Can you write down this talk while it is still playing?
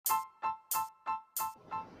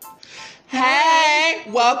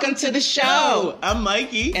Welcome to the show. I'm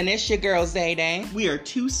Mikey. And it's your girl, Zayday. We are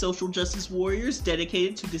two social justice warriors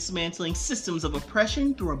dedicated to dismantling systems of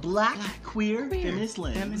oppression through a black queer, feminist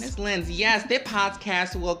lens. Yes, this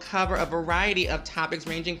podcast will cover a variety of topics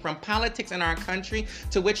ranging from politics in our country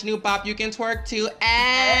to which new bop you can twerk to.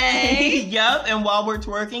 Yup, and while we're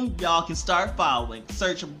twerking, y'all can start following.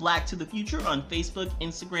 Search Black to the Future on Facebook,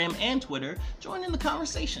 Instagram, and Twitter. Join in the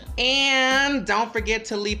conversation. And don't forget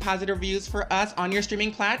to leave positive reviews for us on your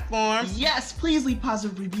streaming platforms. Yes, please leave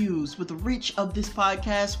positive reviews. With the reach of this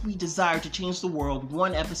podcast, we desire to change the world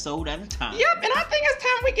one episode at a time. Yep, and I think it's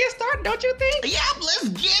time we get started, don't you think? Yep, let's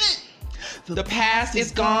get it. The past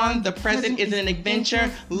is gone, the present is an adventure.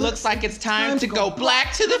 Looks like it's time to go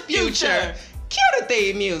black to the future. Cue the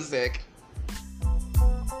theme music.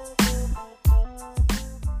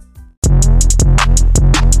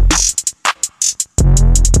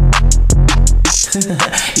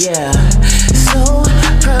 Yeah, so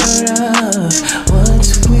proud of what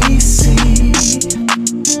we see.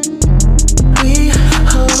 We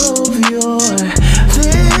hope you're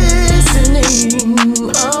listening.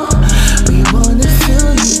 Oh, we wanna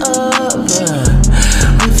fill you up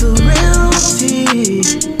with the real tea.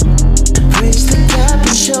 Bridge the gap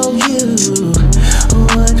and show you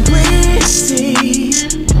what we see.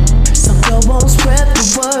 So go on, spread the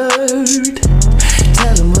word.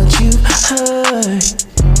 Tell them what you heard.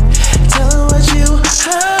 Tell them what you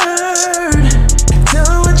heard. Tell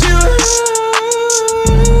them what you heard.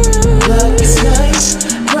 Black is night,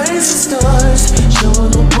 bright as the stars,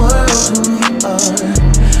 showing the world who you are.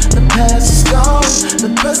 The past is gone, the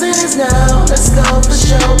present is now. Let's go for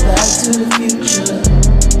show, back to the future.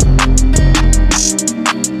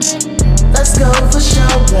 Let's go for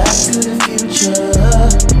show, back to the future.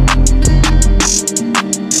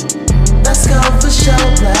 Let's go for show,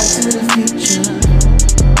 back to the future.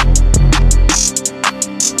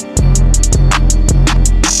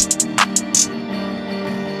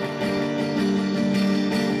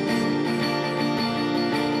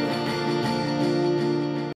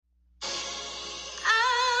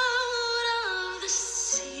 Out of the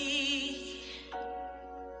sea,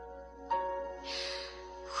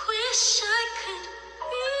 wish I could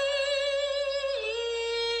be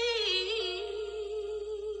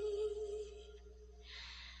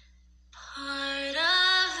part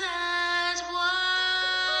of that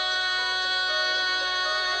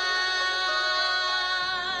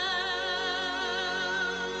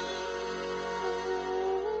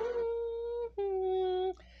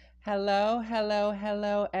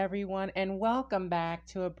Hello, everyone, and welcome back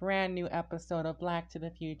to a brand new episode of Black to the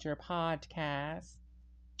Future podcast.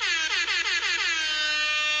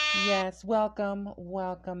 Yes, welcome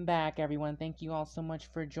back, everyone. Thank you all so much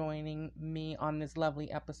for joining me on this lovely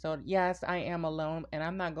episode. Yes, I am alone, and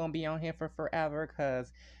I'm not going to be on here for forever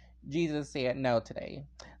because Jesus said no today.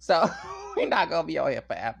 So we're not going to be on here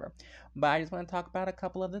forever. But I just want to talk about a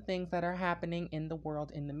couple of the things that are happening in the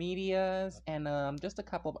world, in the medias, and just a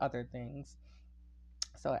couple of other things.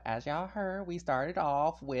 So as y'all heard, we started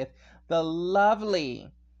off with the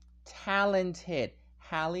lovely, talented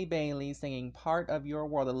Halle Bailey singing Part of Your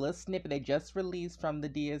World, a little snippet they just released from the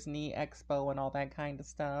Disney Expo and all that kind of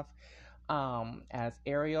stuff, as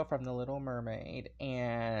Ariel from The Little Mermaid.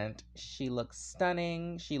 And she looks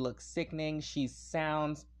stunning, she looks sickening, she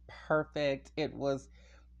sounds perfect. It was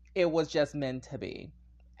just meant to be.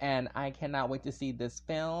 And I cannot wait to see this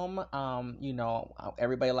film.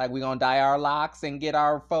 Everybody like, we're going to dye our locks and get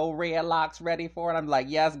our faux red locks ready for it. I'm like,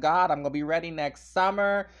 yes, God, I'm going to be ready next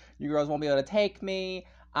summer. You girls won't be able to take me.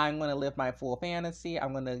 I'm going to live my full fantasy.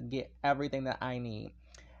 I'm going to get everything that I need.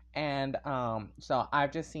 And so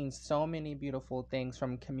I've just seen so many beautiful things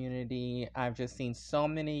from Community. I've just seen so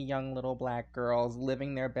many young little black girls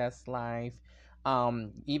living their best life.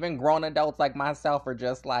 Even grown adults like myself are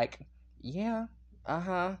just like, yeah,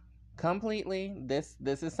 completely. This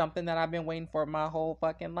is something that I've been waiting for my whole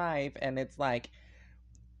fucking life. And it's like,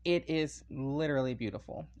 it is literally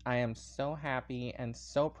beautiful. I am so happy and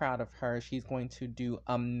so proud of her. She's going to do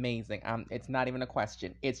amazing. It's not even a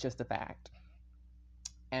question. It's just a fact.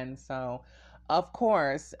 And so, of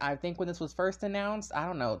course, I think when this was first announced, I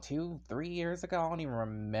don't know, 2-3 years ago, I don't even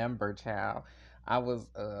remember, child. I was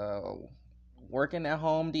working at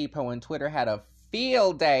Home Depot and Twitter had a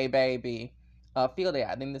field day, baby. A field day.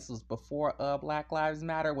 I think this was before Black Lives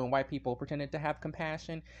Matter, when white people pretended to have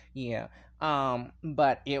compassion. Yeah.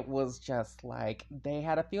 But it was just like, they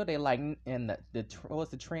had a field day, like, and what was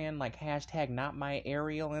the trend, like, hashtag not my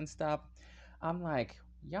Ariel and stuff. I'm like,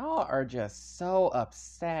 y'all are just so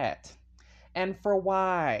upset. And for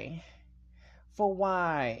why? For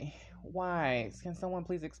why? Why? Can someone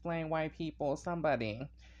please explain white people? Somebody.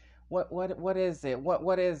 What is it?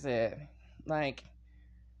 What is it? Like,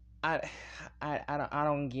 I I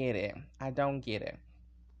don't get it. I don't get it.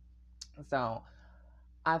 So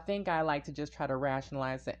I think I like to just try to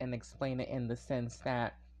rationalize it and explain it in the sense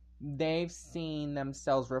that they've seen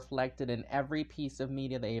themselves reflected in every piece of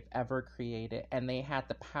media they've ever created, and they had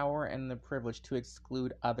the power and the privilege to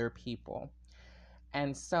exclude other people.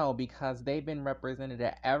 And so, because they've been represented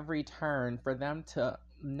at every turn, for them to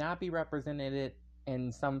not be represented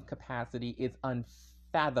in some capacity is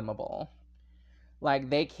unfathomable.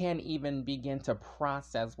 Like, they can't even begin to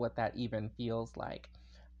process what that even feels like.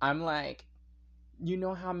 I'm like, you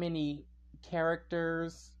know how many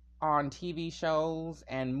characters on TV shows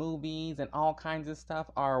and movies and all kinds of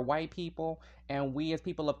stuff are white people, and we as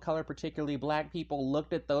people of color, particularly black people,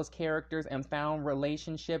 looked at those characters and found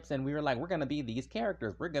relationships, and we were like, we're gonna be these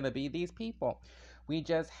characters, we're gonna be these people. We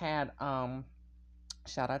just had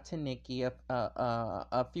shout out to Nikki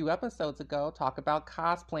a few episodes ago talk about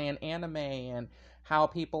cosplay and anime and how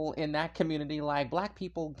people in that community like black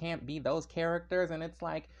people can't be those characters, and it's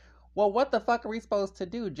like, well, what the fuck are we supposed to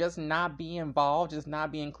do? Just not be involved, just not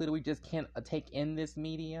be included? We just can't take in this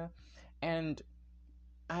media? And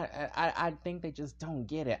I think they just don't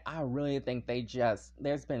get it. I really think they just,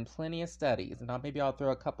 there's been plenty of studies, and maybe I'll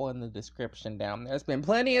throw a couple in the description down. There's been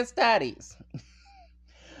plenty of studies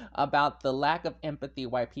about the lack of empathy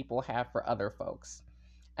white people have for other folks.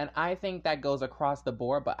 And I think that goes across the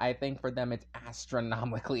board, but I think for them it's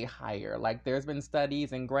astronomically higher. Like, there's been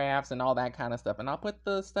studies and graphs and all that kind of stuff. And I'll put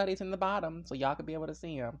the studies in the bottom so y'all could be able to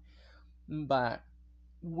see them. But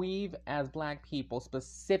we've, as black people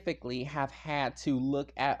specifically, have had to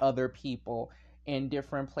look at other people in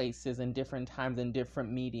different places and different times and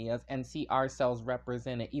different medias and see ourselves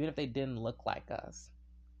represented, even if they didn't look like us.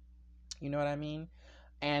 You know what I mean?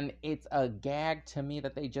 And it's a gag to me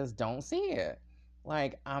that they just don't see it.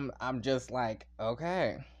 Like, I'm just like,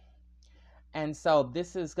 okay. And so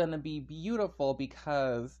this is going to be beautiful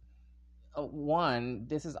because one,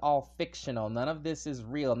 this is all fictional. None of this is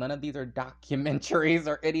real. None of these are documentaries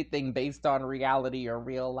or anything based on reality or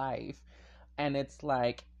real life. And it's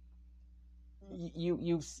like,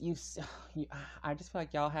 you I just feel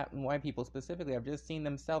like y'all have, white people specifically, have just seen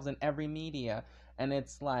themselves in every media, and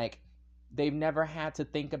it's like they've never had to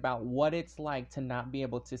think about what it's like to not be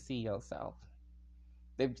able to see yourself.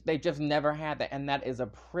 They just never had that, and that is a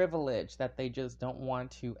privilege that they just don't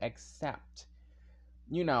want to accept.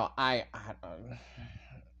 You know,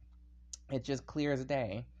 it just clear as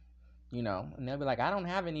day. You know, and they'll be like, I don't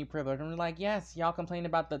have any privilege. And we're like, yes, y'all complain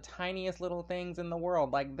about the tiniest little things in the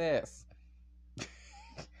world, like this.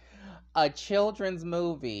 A children's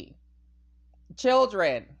movie.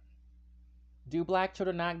 Children. Do black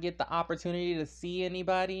children not get the opportunity to see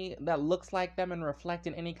anybody that looks like them and reflect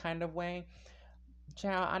in any kind of way?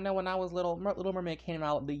 Child, I know when I was little, Little Mermaid came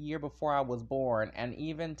out the year before I was born, and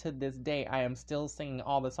even to this day, I am still singing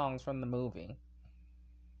all the songs from the movie.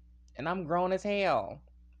 And I'm grown as hell.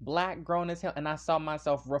 Black, grown as hell, and I saw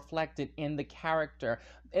myself reflected in the character.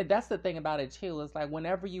 That's the thing about it, too. It's like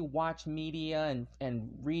whenever you watch media and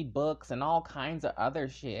read books and all kinds of other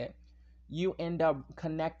shit, you end up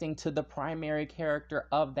connecting to the primary character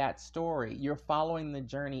of that story. You're following the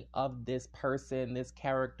journey of this person, this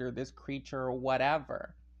character, this creature, or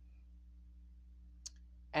whatever.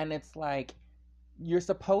 And it's like, you're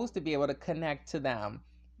supposed to be able to connect to them.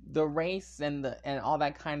 The race and all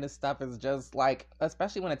that kind of stuff is just like,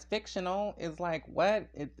 especially when it's fictional, is like, what?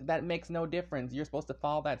 That makes no difference. You're supposed to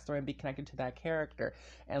follow that story and be connected to that character.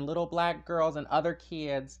 And little black girls and other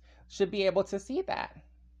kids should be able to see that.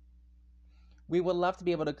 We would love to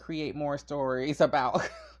be able to create more stories about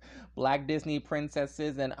black Disney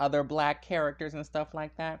princesses and other black characters and stuff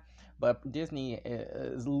like that. But Disney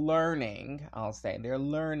is learning, I'll say, they're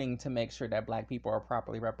learning to make sure that black people are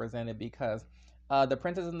properly represented, because the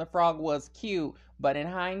Princess and the Frog was cute, but in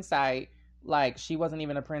hindsight, like, she wasn't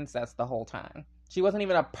even a princess the whole time. She wasn't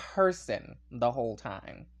even a person the whole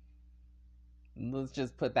time. Let's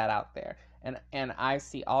just put that out there. And I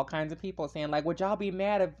see all kinds of people saying, like, would y'all be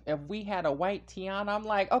mad if we had a white Tiana? I'm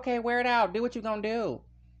like, okay, wear it out. Do what you gonna do.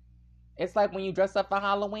 It's like when you dress up for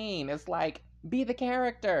Halloween. It's like, be the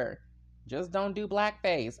character. Just don't do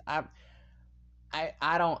blackface. I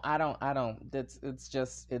don't.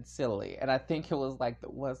 It's silly. And I think it was like,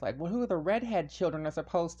 well, who are the redhead children are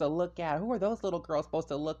supposed to look at? Who are those little girls supposed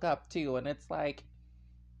to look up to? And it's like,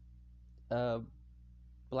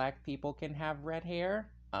 black people can have red hair?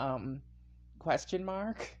 Question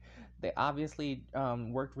mark. They obviously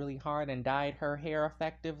worked really hard and dyed her hair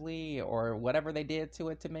effectively, or whatever they did to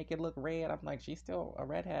it to make it look red. I'm like, she's still a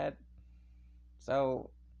redhead. So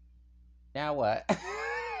now what?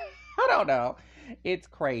 I don't know. It's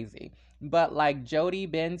crazy. But like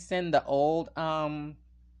Jodie Benson, the old Jodie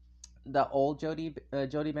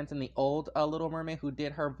Benson, the old Little Mermaid, who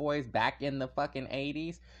did her voice back in the fucking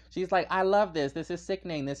 80s. She's like, I love this. This is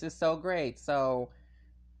sickening. This is so great. So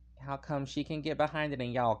how come she can get behind it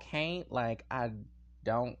and y'all can't? Like, I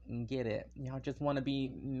don't get it. Y'all just want to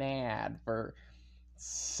be mad for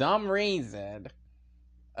some reason.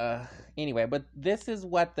 Anyway, but this is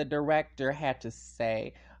what the director had to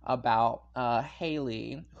say about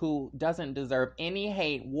Haley, who doesn't deserve any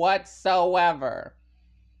hate whatsoever.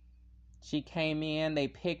 She came in, they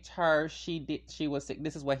picked her, she was sick.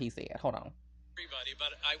 This is what he said. Hold on. Everybody,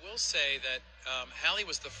 but I will say that Hallie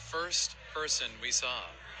was the first person we saw.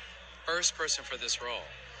 First person for this role.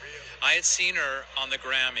 I had seen her on the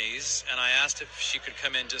Grammys, and I asked if she could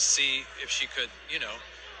come in to see if she could,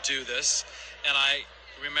 do this. And I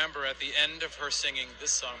remember at the end of her singing this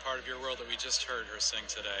song, Part of Your World, that we just heard her sing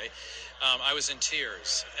today, I was in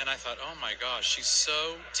tears. And I thought, oh my gosh, she's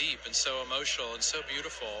so deep and so emotional and so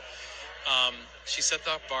beautiful. She set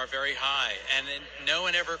the bar very high, and no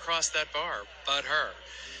one ever crossed that bar but her.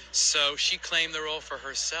 So she claimed the role for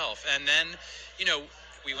herself. And then,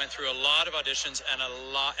 we went through a lot of auditions and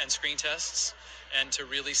screen tests, and to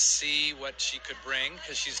really see what she could bring,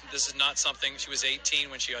 because this is not something. She was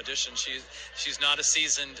 18 when she auditioned. She's not a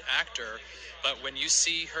seasoned actor, but when you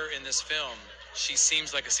see her in this film, she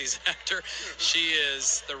seems like a seasoned actor.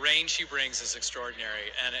 The range she brings is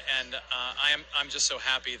extraordinary, and I'm just so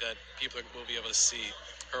happy that people will be able to see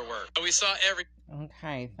her work. We saw every.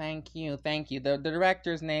 Okay, thank you. The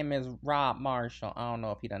director's name is Rob Marshall. I don't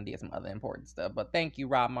know if he done did some other important stuff, but thank you,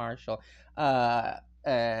 Rob Marshall.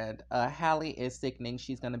 And Hallie is sickening.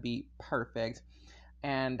 She's gonna be perfect,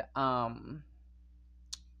 and I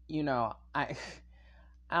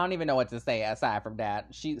don't even know what to say aside from that.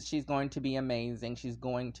 She's going to be amazing. She's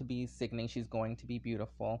going to be sickening. She's going to be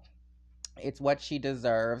beautiful. It's what she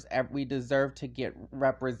deserves. We deserve to get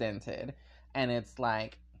represented, and it's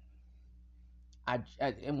like. And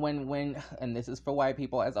this is for white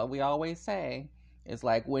people, as we always say, it's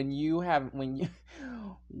like when you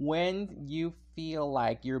feel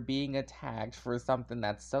like you're being attacked for something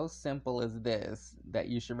that's so simple as this, that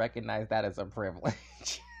you should recognize that as a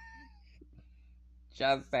privilege.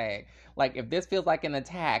 Just saying. Like, if this feels like an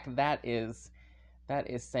attack, that is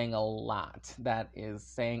saying a lot. That is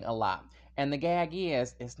saying a lot. And the gag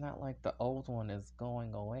is, it's not like the old one is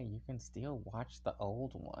going away. You can still watch the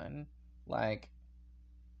old one. Like,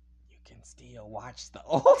 you can still watch the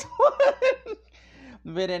old one.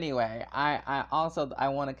 But anyway, I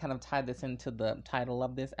want to kind of tie this into the title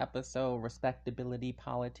of this episode, Respectability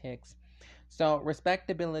Politics. So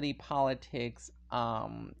respectability politics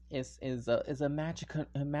is a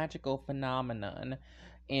magical phenomenon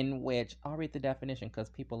in which I'll read the definition because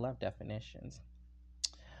people love definitions.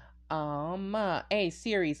 A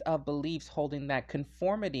series of beliefs holding that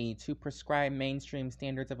conformity to prescribed mainstream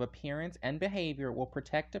standards of appearance and behavior will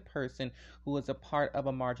protect a person who is a part of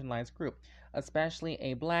a marginalized group, especially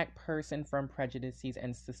a black person, from prejudices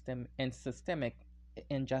and systemic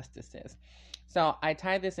injustices. So I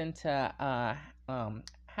tie this into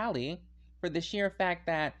Hallie for the sheer fact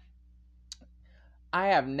that I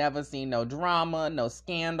have never seen no drama, no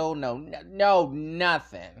scandal, no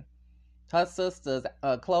nothing. Her sister's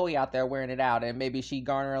Chloe out there wearing it out, and maybe she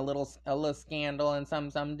garner a little scandal and some,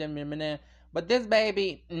 but this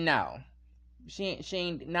baby, no, she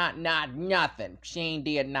ain't not nothing. She ain't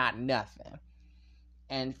did not nothing,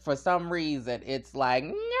 and for some reason it's like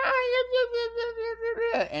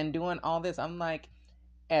and doing all this. I'm like,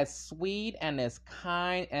 as sweet and as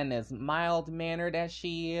kind and as mild mannered as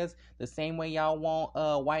she is, the same way y'all want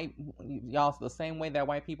the same way that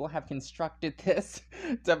white people have constructed this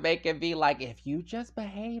to make it be like, if you just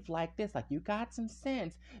behave like this, like you got some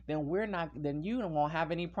sense, then you won't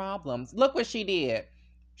have any problems. Look what she did.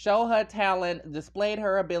 Show her talent, displayed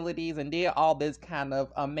her abilities, and did all this kind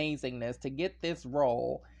of amazingness to get this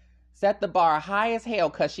role. Set the bar high as hell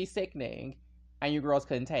because she's sickening, and you girls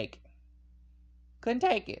couldn't take it. Couldn't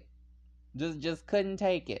take it. Just couldn't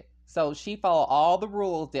take it. So she followed all the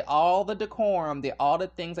rules, did all the decorum, did all the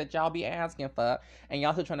things that y'all be asking for, and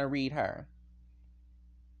y'all still trying to read her.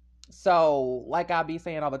 So, like I be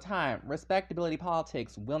saying all the time, respectability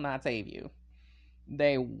politics will not save you.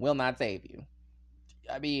 They will not save you.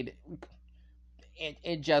 I mean,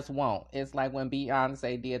 it just won't. It's like when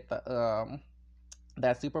Beyonce did the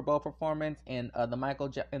that Super Bowl performance in the Michael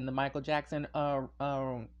Jackson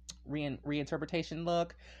reinterpretation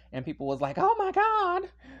look, and people was like, oh my god,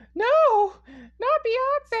 no, not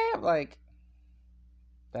Beyonce. I'm like,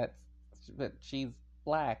 that's but she's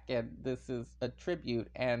black, and this is a tribute.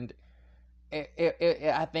 And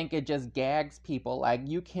I think it just gags people. Like,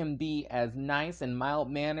 you can be as nice and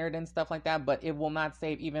mild mannered and stuff like that, but it will not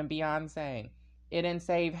save even Beyonce. It didn't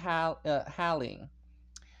save Halle.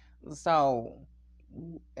 So,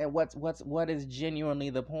 what is genuinely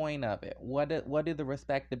the point of it? What do the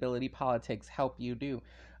respectability politics help you do?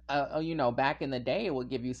 Back in the day, it would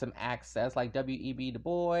give you some access, like W.E.B. Du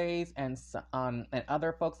Bois and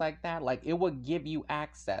other folks like that. Like, it would give you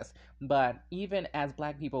access. But even as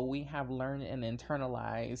Black people, we have learned and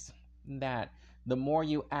internalized that the more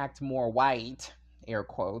you act more white, air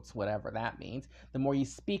quotes, whatever that means, the more you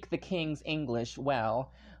speak the King's English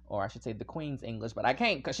well, or I should say the Queen's English, but I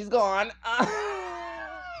can't because she's gone.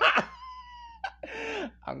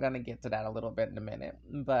 I'm gonna get to that a little bit in a minute,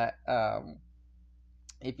 but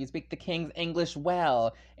if you speak the King's English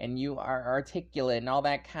well and you are articulate and all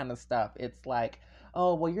that kind of stuff, it's like,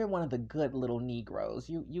 oh, well, you're one of the good little Negroes.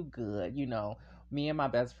 You good, Me and my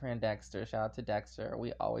best friend Dexter, shout out to Dexter,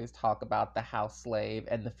 we always talk about the house slave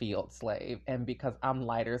and the field slave. And because I'm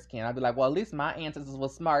lighter skinned, I'd be like, well, at least my ancestors were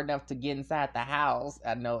smart enough to get inside the house.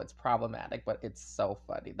 I know it's problematic, but it's so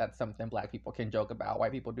funny. That's something Black people can joke about.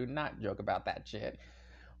 White people do not joke about that shit.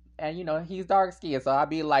 And he's dark skinned, so I'd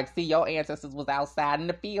be like, see, your ancestors was outside in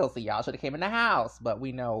the field, so y'all should have came in the house. But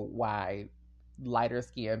we know why lighter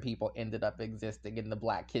skinned people ended up existing in the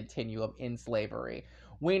Black continuum in slavery.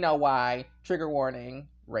 We know why. Trigger warning,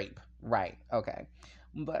 rape. Right, okay.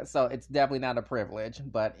 But so it's definitely not a privilege,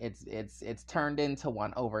 but it's turned into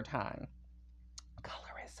one over time.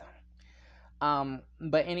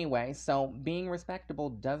 But anyway, so being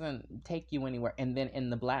respectable doesn't take you anywhere. And then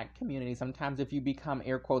in the Black community, sometimes if you become,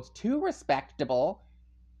 air quotes, too respectable,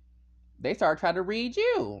 they start trying to read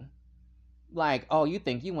you. Like, oh, you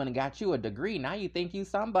think you went and got you a degree, now you think you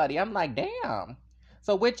somebody. I'm like, damn.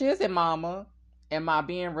 So which is it, mama? Am I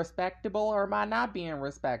being respectable or am I not being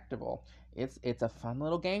respectable? It's a fun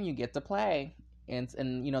little game you get to play. And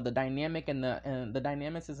the dynamic and the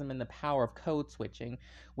dynamicism and the power of code switching,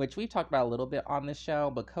 which we've talked about a little bit on the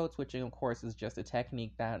show. But code switching, of course, is just a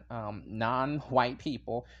technique that non-white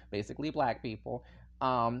people, basically Black people,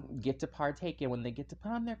 get to partake in when they get to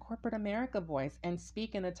put on their corporate America voice and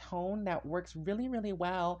speak in a tone that works really, really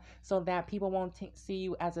well, so that people won't see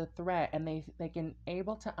you as a threat, and they can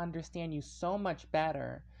able to understand you so much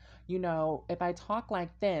better. If I talk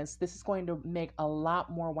like this is going to make a lot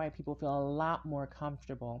more white people feel a lot more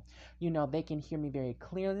comfortable. They can hear me very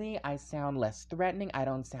clearly. I sound less threatening. I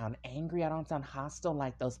don't sound angry. I don't sound hostile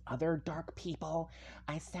like those other dark people.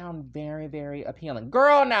 I sound very, very appealing.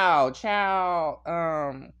 Girl, now, child.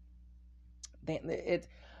 I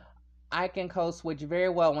can code switch very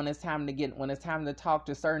well when it's time to talk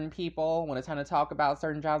to certain people, when it's time to talk about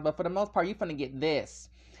certain jobs. But for the most part, you're finna get this.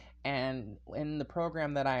 And in the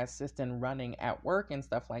program that I assist in running at work and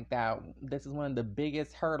stuff like that, this is one of the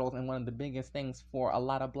biggest hurdles and one of the biggest things for a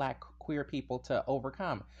lot of Black queer people to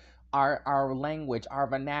overcome. Our language, our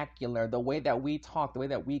vernacular, the way that we talk, the way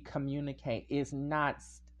that we communicate is not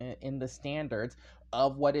in the standards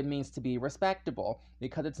of what it means to be respectable,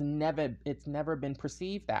 because it's never been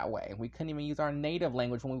perceived that way. We couldn't even use our native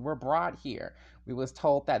language when we were brought here. We was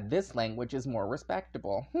told that this language is more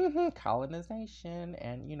respectable. Colonization,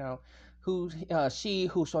 and she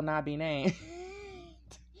who shall not be named,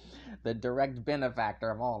 the direct benefactor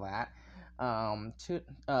of all that.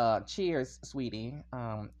 Cheers, sweetie.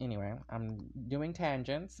 Anyway, I'm doing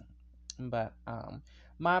tangents, but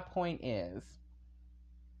my point is,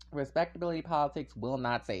 respectability politics will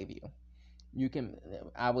not save you.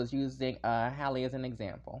 I was using Halle as an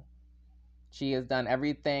example. She has done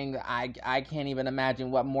everything. I can't even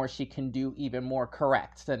imagine what more she can do, even more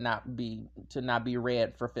correct, to not be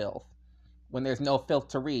read for filth. When there's no filth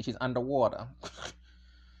to read, she's underwater.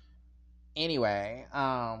 Anyway,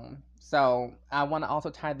 so I want to also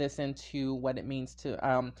tie this into what it means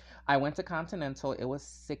to, I went to Continental. It was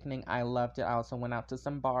sickening. I loved it. I also went out to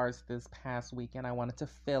some bars this past weekend. I wanted to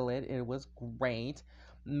fill it. It was great.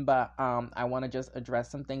 But I want to just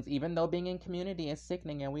address some things. Even though being in community is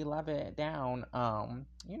sickening and we love it down,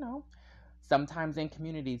 sometimes in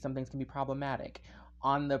community, some things can be problematic.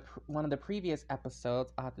 On one of the previous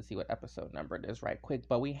episodes, I'll have to see what episode number it is right quick,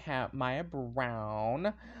 but we have Maya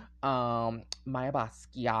Brown, Maya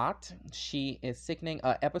Basquiat. She is sickening.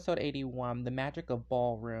 Episode 81, The Magic of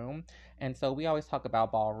Ballroom. And so we always talk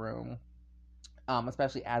about ballroom,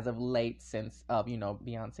 especially as of late, since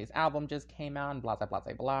Beyonce's album just came out and blah blah blah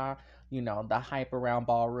blah. The hype around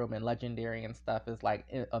ballroom and legendary and stuff is like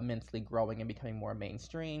immensely growing and becoming more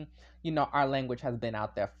mainstream. Our language has been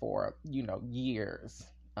out there for years.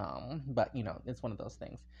 But it's one of those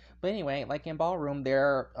things. But anyway, like in ballroom,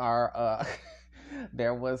 there are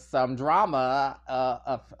there was some drama.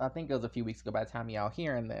 I think it was a few weeks ago by the time y'all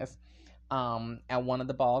hearing this. At one of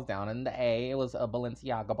the balls down in the A, it was a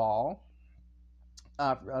Balenciaga ball.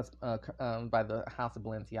 By the House of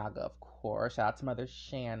Balenciaga, of course. Shout out to Mother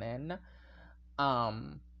Shannon.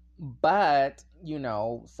 Um, but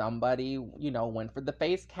somebody went for the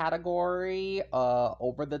face category,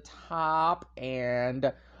 over the top,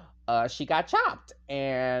 and she got chopped.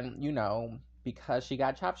 And because she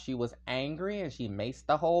got chopped, she was angry and she maced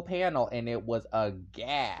the whole panel, and it was a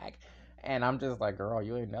gag. And I'm just like, girl,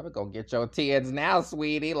 you ain't never gonna get your tens now,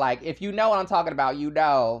 sweetie. Like, if you know what I'm talking about,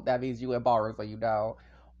 that means you in ballroom, so you know.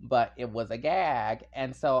 But it was a gag.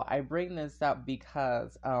 And so I bring this up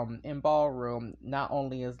because in ballroom, not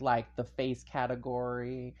only is like the face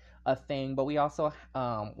category a thing, but we also,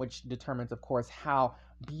 which determines, of course, how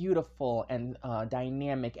beautiful and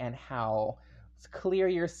dynamic and how clear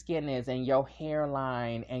your skin is, and your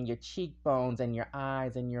hairline and your cheekbones and your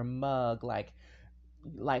eyes and your mug.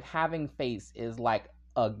 Like having face is like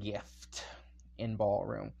a gift in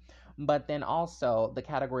ballroom. But then also the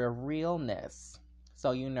category of realness.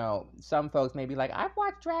 So some folks may be like, I've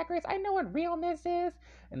watched Drag Race, I know what realness is.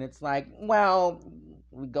 And it's like, well,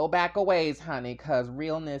 we go back a ways, honey, because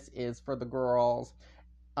realness is for the girls,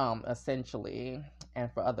 essentially,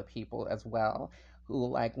 and for other people as well, who,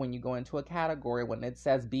 like, when you go into a category, when it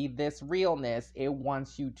says be this realness, it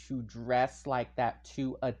wants you to dress like that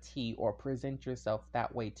to a T, or present yourself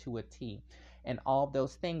that way to a T. And all of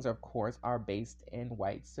those things, of course, are based in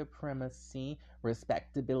white supremacy,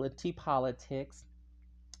 respectability politics.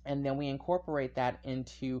 And then we incorporate that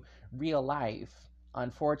into real life.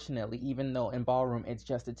 Unfortunately, even though in ballroom it's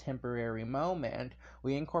just a temporary moment,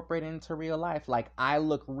 we incorporate it into real life. Like, I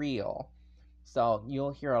look real. So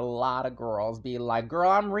you'll hear a lot of girls be like, girl,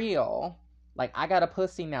 I'm real. Like, I got a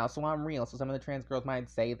pussy now, so I'm real. So some of the trans girls might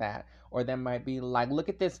say that. Or they might be like, look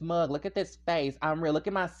at this mug, look at this face, I'm real. Look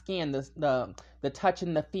at my skin, the touch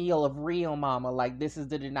and the feel of real, mama. Like, this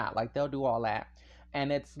is not. Like, they'll do all that. And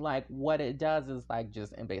it's like, what it does is like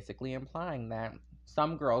just basically implying that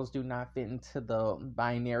some girls do not fit into the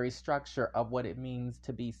binary structure of what it means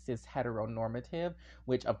to be cis heteronormative,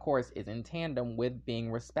 which of course is in tandem with being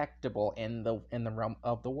respectable in the realm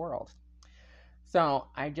of the world. So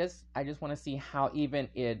I just want to see how even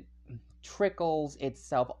it trickles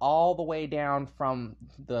itself all the way down from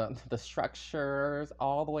the structures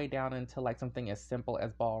all the way down into like something as simple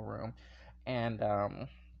as ballroom. And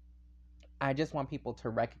I just want people to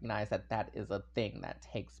recognize that that is a thing that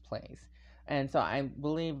takes place. And so I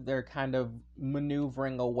believe they're kind of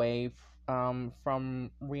maneuvering away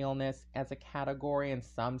from realness as a category in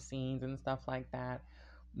some scenes and stuff like that.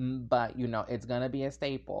 But, it's going to be a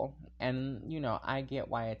staple. And, I get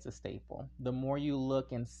why it's a staple. The more you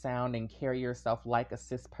look and sound and carry yourself like a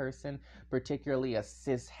cis person, particularly a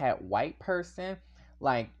cis het white person,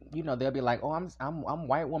 like, they'll be like, oh, I'm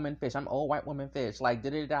white woman fish, I'm old white woman fish, like,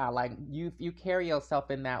 da-da-da. Like, you carry yourself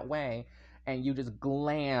in that way, and you just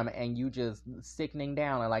glam, and you just sickening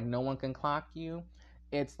down, and like no one can clock you.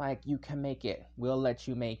 It's like, you can make it, we'll let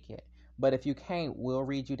you make it. But if you can't, we'll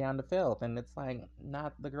read you down to filth. And it's like,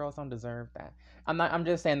 not, the girls don't deserve that. I'm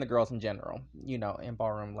just saying the girls in general, in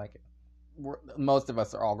ballroom, like, most of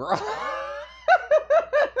us are all girls.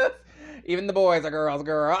 Even the boys are girls,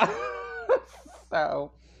 girl.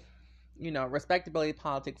 So, respectability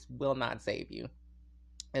politics will not save you.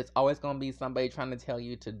 It's always going to be somebody trying to tell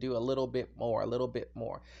you to do a little bit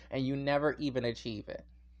more, and you never even achieve it.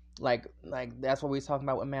 Like that's what we was talking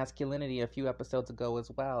about with masculinity a few episodes ago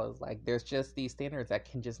as well. It's like, there's just these standards that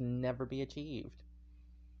can just never be achieved.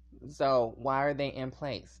 So why are they in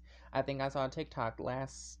place? I think I saw a TikTok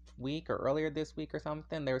last week or earlier this week or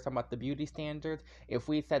something. They were talking about the beauty standards. If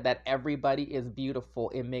we said that everybody is beautiful,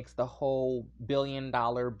 it makes the whole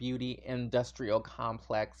billion-dollar beauty industrial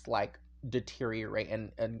complex like deteriorate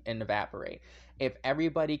and evaporate. If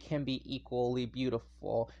everybody can be equally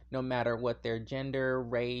beautiful, no matter what their gender,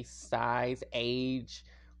 race, size, age,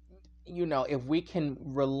 if we can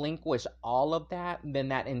relinquish all of that, then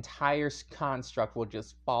that entire construct will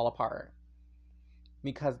just fall apart.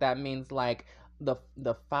 Because that means like the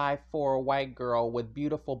 5'4" white girl with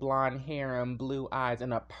beautiful blonde hair and blue eyes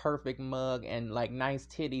and a perfect mug and like nice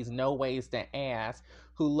titties, no waist and ass,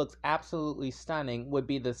 who looks absolutely stunning, would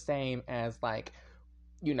be the same as like,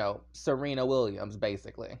 Serena Williams,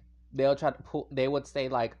 basically. They'll try to they would say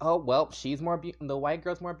like, oh, well, the white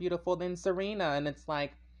girl's more beautiful than Serena. And it's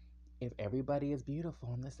like, if everybody is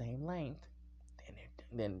beautiful in the same length,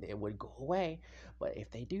 then it would go away. But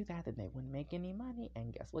if they do that, then they wouldn't make any money.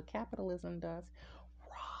 And guess what capitalism does?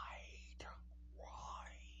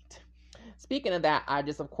 Speaking of that, I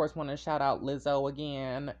just of course want to shout out Lizzo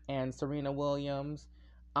again and Serena Williams.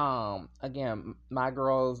 Again, my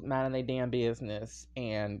girls minding their damn business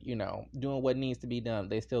and doing what needs to be done.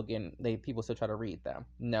 They still people still try to read them.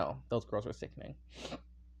 No, those girls are sickening.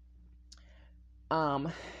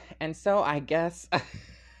 And so I guess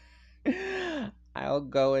I'll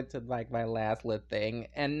go into like my last little thing,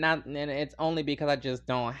 and it's only because I just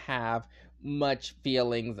don't have much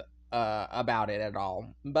feelings about it at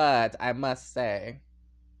all. But I must say,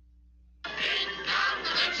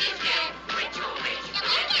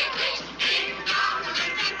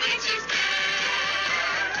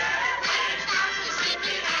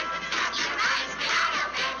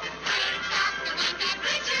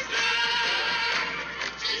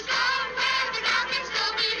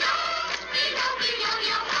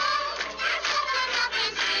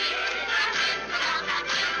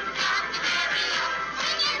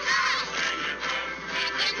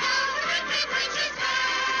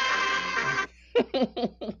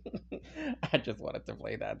 I just wanted to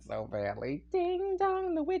play that so badly. Ding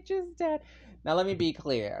dong, the witch is dead. Now let me be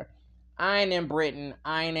clear. I ain't in Britain,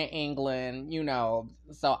 I ain't in England,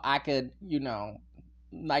 so I could,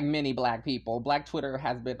 like many black people, Black Twitter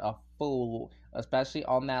has been a fool, especially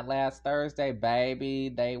on that last Thursday, baby.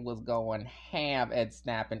 They was going ham at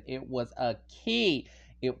snapping. It was a key.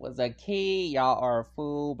 It was a key. Y'all are a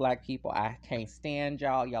fool, black people. I can't stand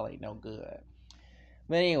y'all. Y'all ain't no good.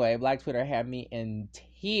 But anyway, Black Twitter had me in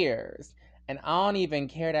tears. And I don't even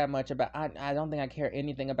care that much about... I don't think I care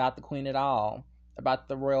anything about the Queen at all. About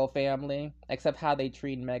the royal family. Except how they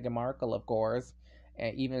treat Meghan Markle, of course.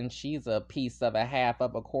 And even she's a piece of a half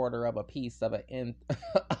of a quarter of a piece of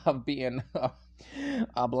of being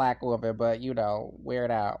a black woman. But, wear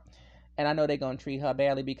it out. And I know they're going to treat her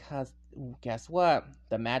badly because, guess what?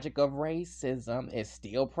 The magic of racism is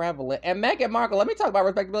still prevalent. And Meghan Markle, let me talk about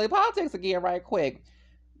respectability politics again right quick.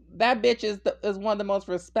 That bitch is one of the most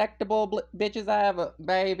respectable bitches I ever...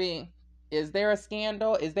 Baby, is there a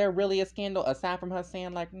scandal? Is there really a scandal aside from her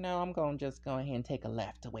saying, like, no, I'm going to just go ahead and take a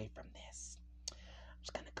left away from this. I'm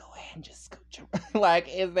just going to go ahead and just scooch. Like,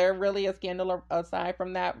 is there really a scandal aside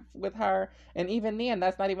from that with her? And even then,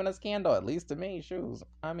 that's not even a scandal, at least to me. Shoes.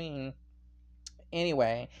 I mean,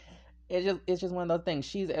 anyway, it's just one of those things.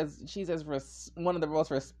 She's one of the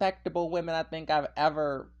most respectable women I think I've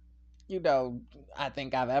ever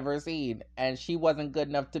seen. And she wasn't good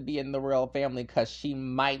enough to be in the royal family because she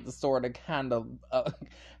might sort of kind of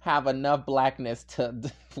have enough blackness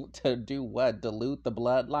to do what? Dilute the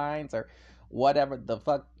bloodlines or whatever the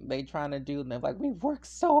fuck they trying to do. And they're like, we've worked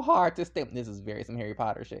so hard to stay... This is very some Harry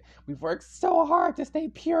Potter shit. We've worked so hard to stay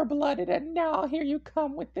pure-blooded, and now here you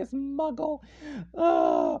come with this muggle.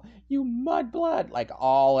 Oh, you mudblood. Like,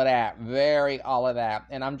 all of that. All of that.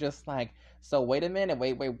 And I'm just like... So wait a minute,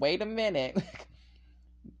 wait a minute.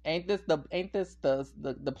 Ain't this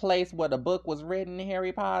the place where the book was written,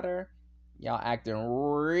 Harry Potter? Y'all acting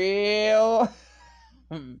real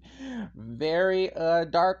very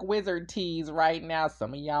dark wizard tease right now.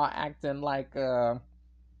 Some of y'all acting like the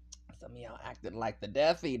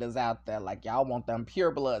Death Eaters out there, like y'all want them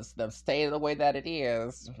purebloods to stay the way that it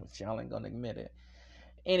is. Y'all ain't gonna admit it.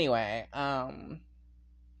 Anyway,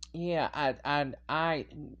 yeah, I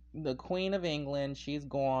the Queen of England, she's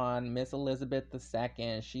gone. Miss Elizabeth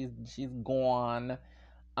II, she's gone.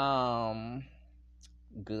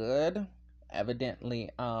 Good. Evidently,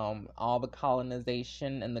 all the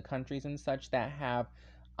colonization and the countries and such that have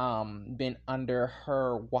been under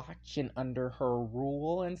her watch and under her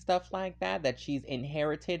rule and stuff like that she's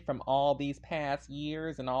inherited from all these past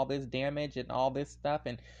years and all this damage and all this stuff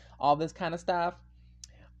and all this kind of stuff.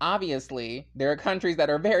 Obviously, there are countries that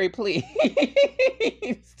are very pleased.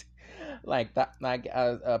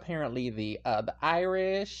 Apparently the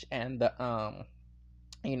Irish and the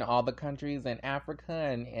all the countries in Africa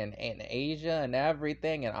and Asia and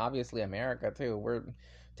everything, and obviously America too. We're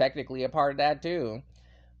technically a part of that too.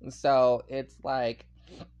 So it's like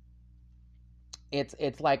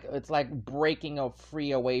breaking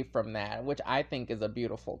free away from that, which I think is a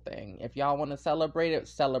beautiful thing. If y'all want to celebrate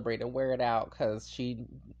it, wear it out, because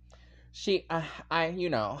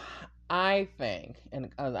I think,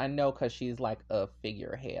 and I know because she's like a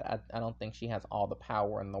figurehead, I don't think she has all the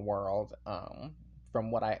power in the world. From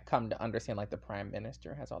what I come to understand, like the prime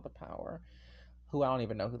minister has all the power, who I don't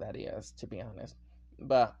even know who that is, to be honest.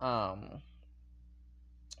 But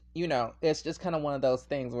it's just kind of one of those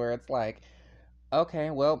things where it's like, okay,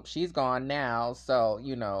 well, she's gone now, so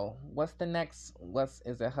what's the next?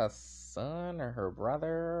 Is it her son or her brother,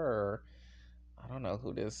 or I don't know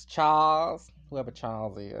who this Charles, whoever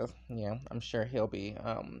Charles is. Yeah, I'm sure he'll be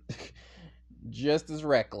just as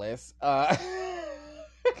reckless.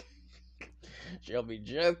 She'll be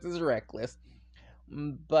just as reckless.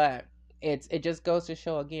 But it just goes to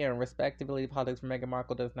show again, respectability politics for Meghan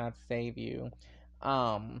Markle does not save you.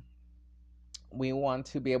 We want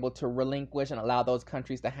to be able to relinquish and allow those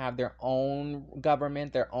countries to have their own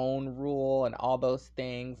government, their own rule, and all those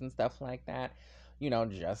things and stuff like that. You know,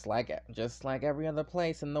 just like every other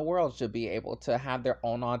place in the world should be able to have their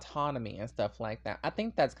own autonomy and stuff like that. I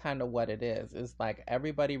think that's kind of what it is. It's like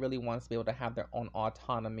everybody really wants to be able to have their own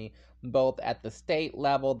autonomy, both at the state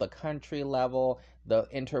level, the country level, the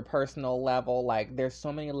interpersonal level. Like, there's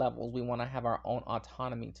so many levels we want to have our own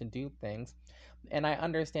autonomy to do things. And I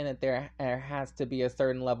understand that there has to be a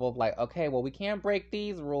certain level of like, okay, well, we can't break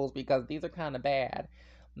these rules because these are kind of bad.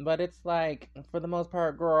 But it's like, for the most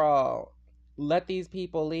part, girl, let these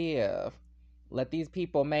people live. Let these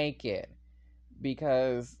people make it.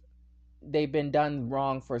 Because they've been done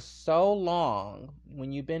wrong for so long.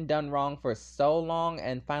 When you've been done wrong for so long,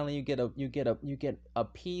 and finally you get a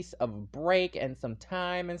piece of break and some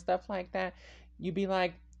time and stuff like that, you be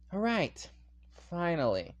like, all right,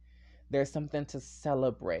 finally, there's something to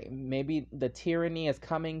celebrate. Maybe the tyranny is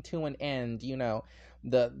coming to an end. You know,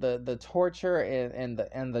 the torture and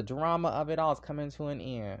the drama of it all is coming to an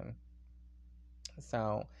end.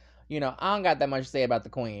 So, you know, I don't got that much to say about the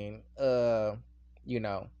Queen. You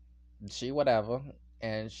know, she whatever,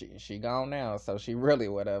 and she gone now, so she really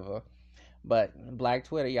whatever. But Black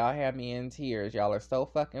Twitter, y'all have me in tears. Y'all are so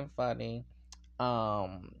fucking funny.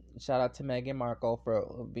 Shout out to Meghan Markle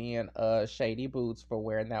for being shady boots, for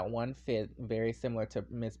wearing that one fit very similar to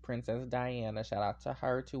Miss Princess Diana. Shout out to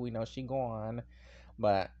her too. We know she gone,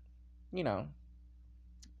 but you know,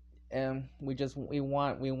 and we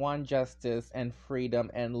want justice and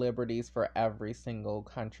freedom and liberties for every single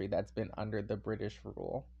country that's been under the British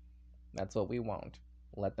rule. That's what we want.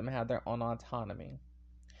 Let them have their own autonomy.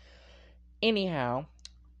 Anyhow,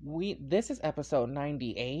 this is episode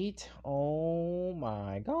 98. Oh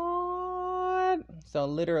my god. So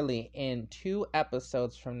literally in 2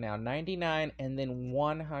 episodes from now, 99 and then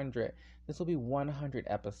 100. This will be 100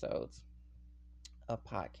 episodes of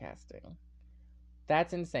podcasting.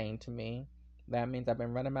 That's insane to me. That means I've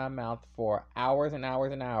been running my mouth for hours and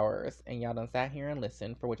hours and hours, and y'all done sat here and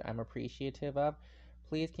listened, for which I'm appreciative of.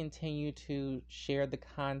 Please continue to share the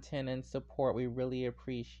content and support. We really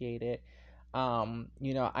appreciate it.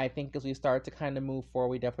 You know, I think as we start to kind of move forward,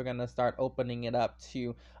 we're definitely going to start opening it up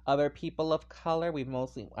to other people of color.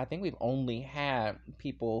 I think we've only had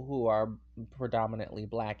people who are predominantly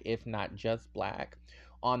Black, if not just Black,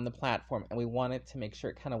 on the platform. And we wanted to make sure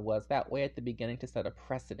it kind of was that way at the beginning to set a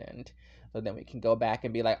precedent. So then we can go back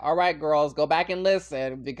and be like, all right, girls, go back and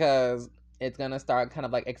listen, because it's going to start kind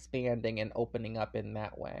of like expanding and opening up in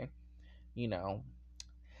that way. You know,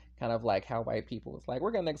 kind of like how white people is like,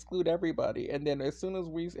 we're going to exclude everybody. And then as soon as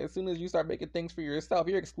you start making things for yourself,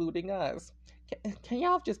 you're excluding us. Can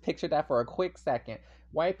y'all just picture that for a quick second?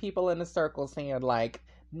 White people in a circle saying like,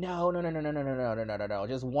 no.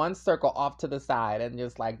 Just one circle off to the side, and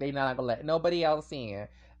just like, they not going to let nobody else in.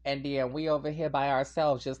 And then we over here by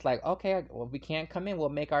ourselves, just like, okay, well, we can't come in. We'll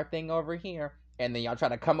make our thing over here. And then y'all try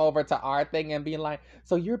to come over to our thing and be like,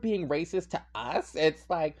 so you're being racist to us? It's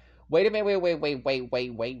like, wait a minute,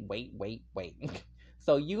 wait.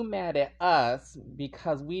 So you mad at us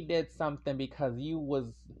because we did something because you was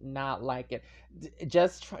not like it.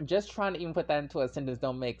 Just trying to even put that into a sentence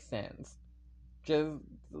don't make sense. Just,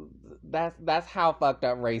 that's how fucked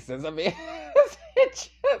up racism is. It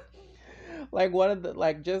just, like, one of the,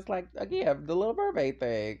 like, just like, again, the Lil Mermaid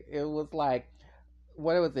thing. It was like,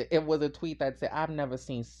 what was it? It was a tweet that said, I've never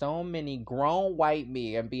seen so many grown white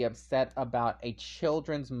men be upset about a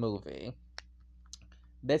children's movie.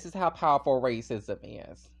 This is how powerful racism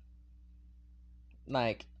is.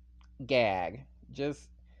 Like, gag. Just,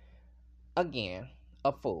 again,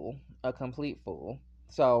 a fool. A complete fool.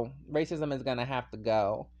 So, racism is going to have to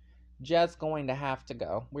go. Just going to have to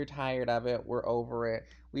go. We're tired of it. We're over it.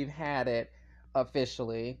 We've had it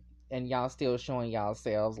officially. And y'all still showing y'all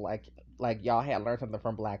selves like y'all had learned something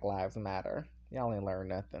from Black Lives Matter. Y'all ain't learned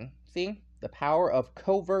nothing. See? The power of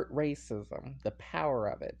covert racism. The power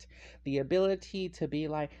of it. The ability to be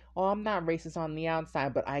like, oh, I'm not racist on the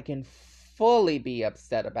outside, but I can fully be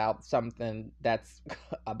upset about something that's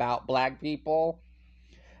about Black people.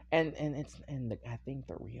 And I think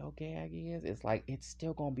the real gag is, it's like, it's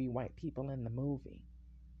still gonna be white people in the movie.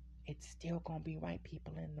 It's still gonna be white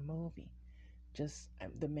people in the movie. Just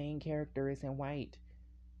the main character isn't white.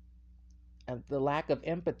 The lack of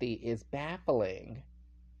empathy is baffling.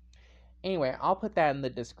 Anyway, I'll put that in the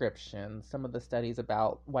description. Some of the studies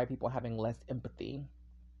about white people having less empathy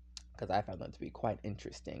because I found them to be quite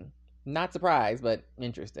interesting. Not surprised, but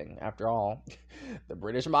interesting. After all, the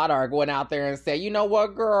British monarch went out there and said, you know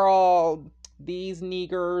what, girl, these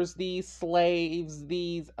niggers, these slaves,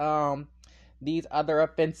 these other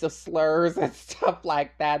offensive slurs and stuff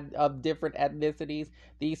like that of different ethnicities,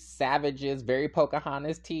 these savages, very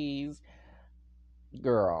Pocahontas tees,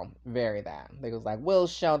 girl, very that. They was like, we'll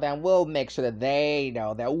show them, we'll make sure that they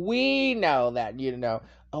know, that we know that, you know.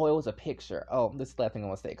 Oh, it was a picture. Oh, this is the last thing I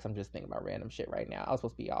want to say, because I'm just thinking about random shit right now. I was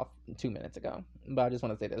supposed to be off 2 minutes ago, but I just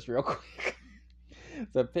want to say this real quick.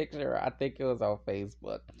 It's a picture, I think it was on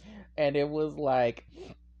Facebook, and it was like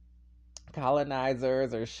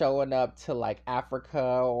colonizers are showing up to like Africa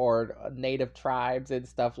or native tribes and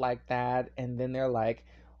stuff like that, and then they're like,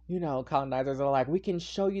 you know, colonizers are like, we can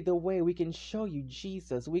show you the way, we can show you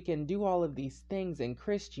Jesus, we can do all of these things in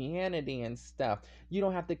Christianity and stuff. You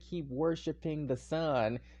don't have to keep worshiping the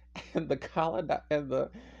sun. And the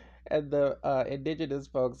indigenous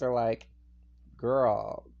folks are like,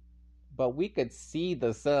 girl, but we could see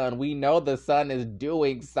the sun. We know the sun is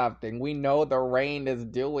doing something. We know the rain is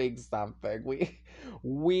doing something.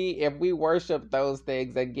 If we worship those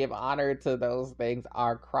things and give honor to those things,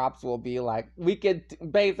 our crops will be like, we could,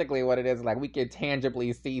 basically what it is, like, we can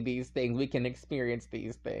tangibly see these things. We can experience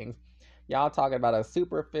these things. Y'all talking about a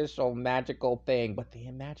superficial, magical thing, but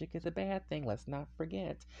then magic is a bad thing. Let's not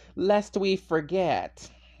forget. Lest we forget.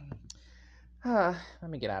 Let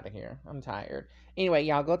me get out of here. I'm tired. Anyway,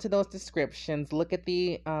 y'all go to those descriptions. Look at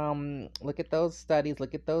those studies.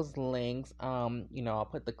 Look at those links. You know, I'll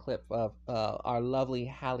put the clip of our lovely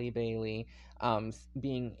Halle Bailey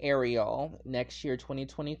being Ariel. Next year,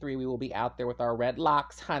 2023, we will be out there with our red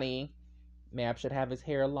locks, honey. Mab should have his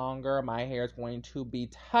hair longer. My hair is going to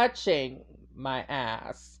be touching my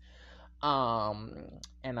ass.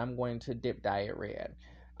 And I'm going to dye it red.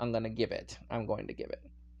 I'm going to give it.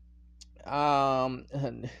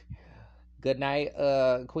 Good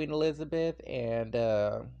night, Queen Elizabeth, and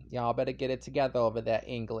y'all better get it together over there,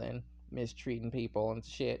 England, mistreating people and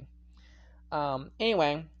shit.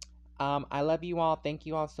 Anyway, I love you all. Thank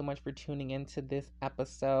you all so much for tuning into this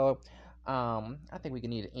episode. I think we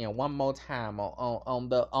can need it one more time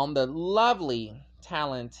on the lovely,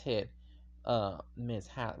 talented Miss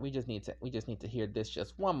Halle. We just need to hear this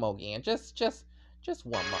just one more again. Just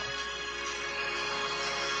one more.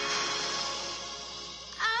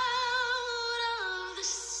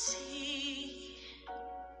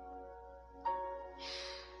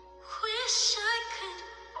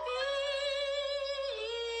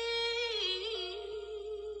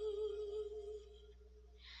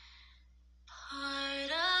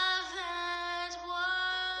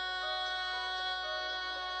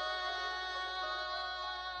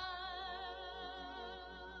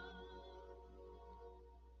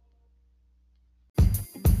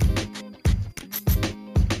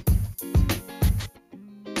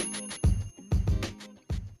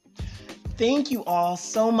 Thank you all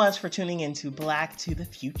so much for tuning into Black to the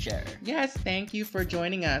Future. Yes, thank you for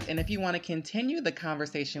joining us. And if you want to continue the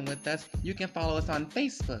conversation with us, you can follow us on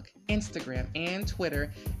Facebook, Instagram, and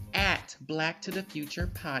Twitter at Black to the Future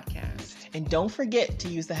Podcast. And don't forget to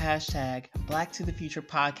use the hashtag Black to the Future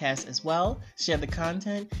Podcast as well. Share the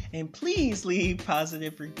content and please leave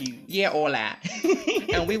positive reviews. Yeah, hola.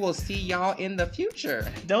 And we will see y'all in the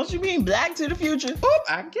future. Don't you mean Black to the Future? Oop,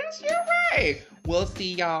 I guess you're right. We'll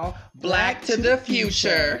see y'all Black to the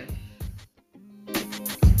future.